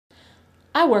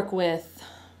I work with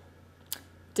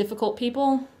difficult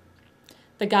people.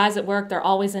 The guys at work, they're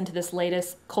always into this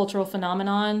latest cultural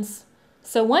phenomenons.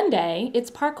 So one day, it's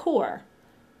parkour.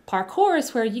 Parkour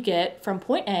is where you get from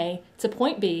point A to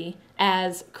point B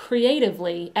as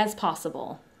creatively as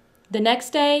possible. The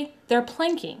next day, they're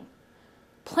planking.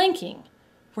 Planking,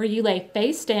 where you lay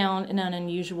face down in an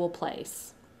unusual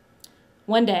place.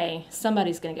 One day,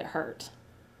 somebody's gonna get hurt.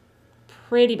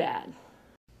 Pretty bad.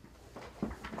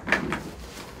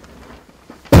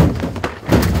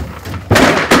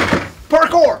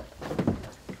 Parkour!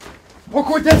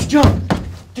 Parkour, that's jump!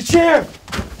 The chair!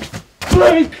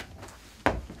 Plank!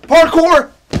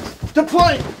 Parkour! The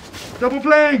plank! Double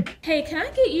plank! Hey, can I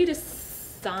get you to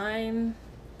sign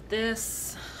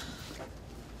this?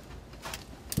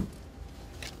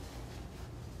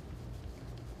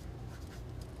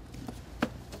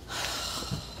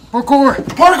 Parkour!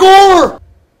 Parkour!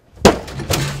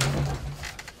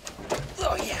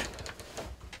 Oh yeah!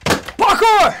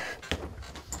 Parkour!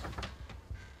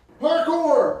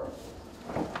 Parkour!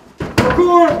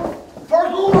 Parkour!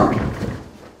 Parkour!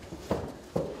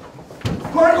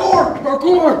 Parkour!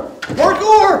 Parkour!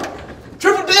 Parkour!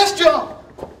 Triple death jump!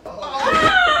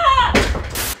 Ah!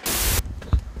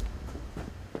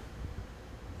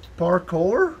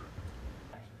 Parkour?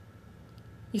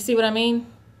 You see what I mean?